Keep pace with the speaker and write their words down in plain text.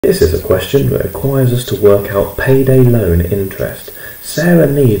This is a question that requires us to work out payday loan interest. Sarah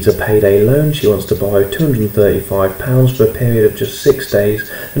needs a payday loan. She wants to borrow £235 for a period of just 6 days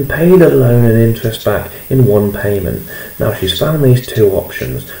and pay the loan and interest back in one payment. Now she's found these two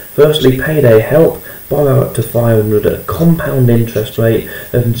options. Firstly, payday help, borrow up to £500 at a compound interest rate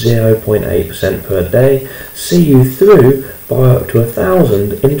of 0.8% per day. See you through, borrow up to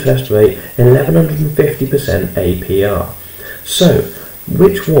 £1,000, interest rate 1150% APR. So,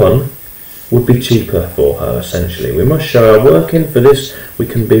 which one would be cheaper for her, essentially? We must show our working. For this, we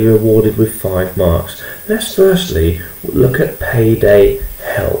can be rewarded with 5 marks. Let's firstly look at payday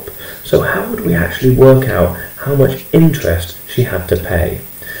help. So how would we actually work out how much interest she had to pay?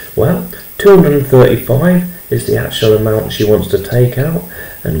 Well, 235 is the actual amount she wants to take out,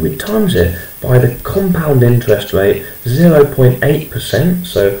 and we times it by the compound interest rate 0.8%,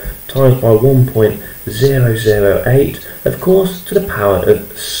 so times by 1.008, of course, to the power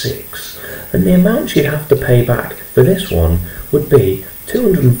of 6. And the amount she'd have to pay back for this one would be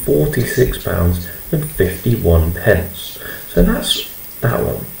 £246.51. So that's that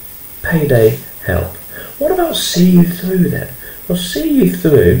one, payday help. What about see you through then? Well, see you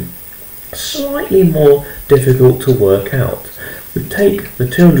through, slightly more difficult to work out. We take the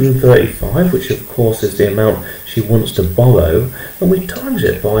 235, which of course is the amount she wants to borrow, and we times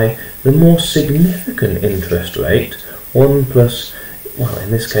it by the more significant interest rate, 1 plus, well,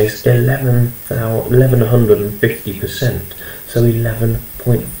 in this case 1150%, so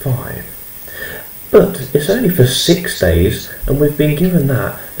 11.5. But it's only for 6 days, and we've been given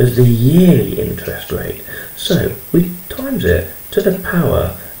that as the yearly interest rate, so we times it to the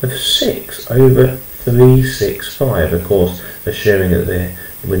power of 6 over 365, of course, assuming that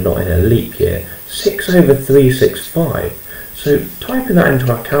we're not in a leap year. 6 over 365. So typing that into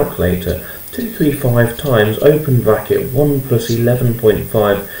our calculator, 235 times open bracket 1 plus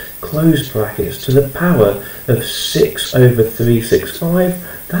 11.5 close brackets to the power of 6 over 365.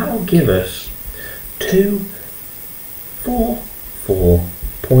 That will give us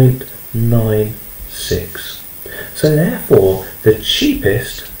 244.96. So therefore, the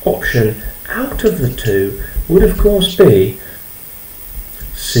cheapest option out of the two would of course be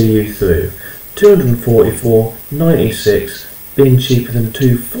see you through. 244.96 being cheaper than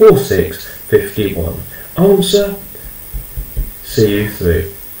 246.51. Answer, see you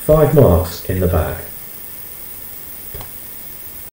through. 5 marks in the bag.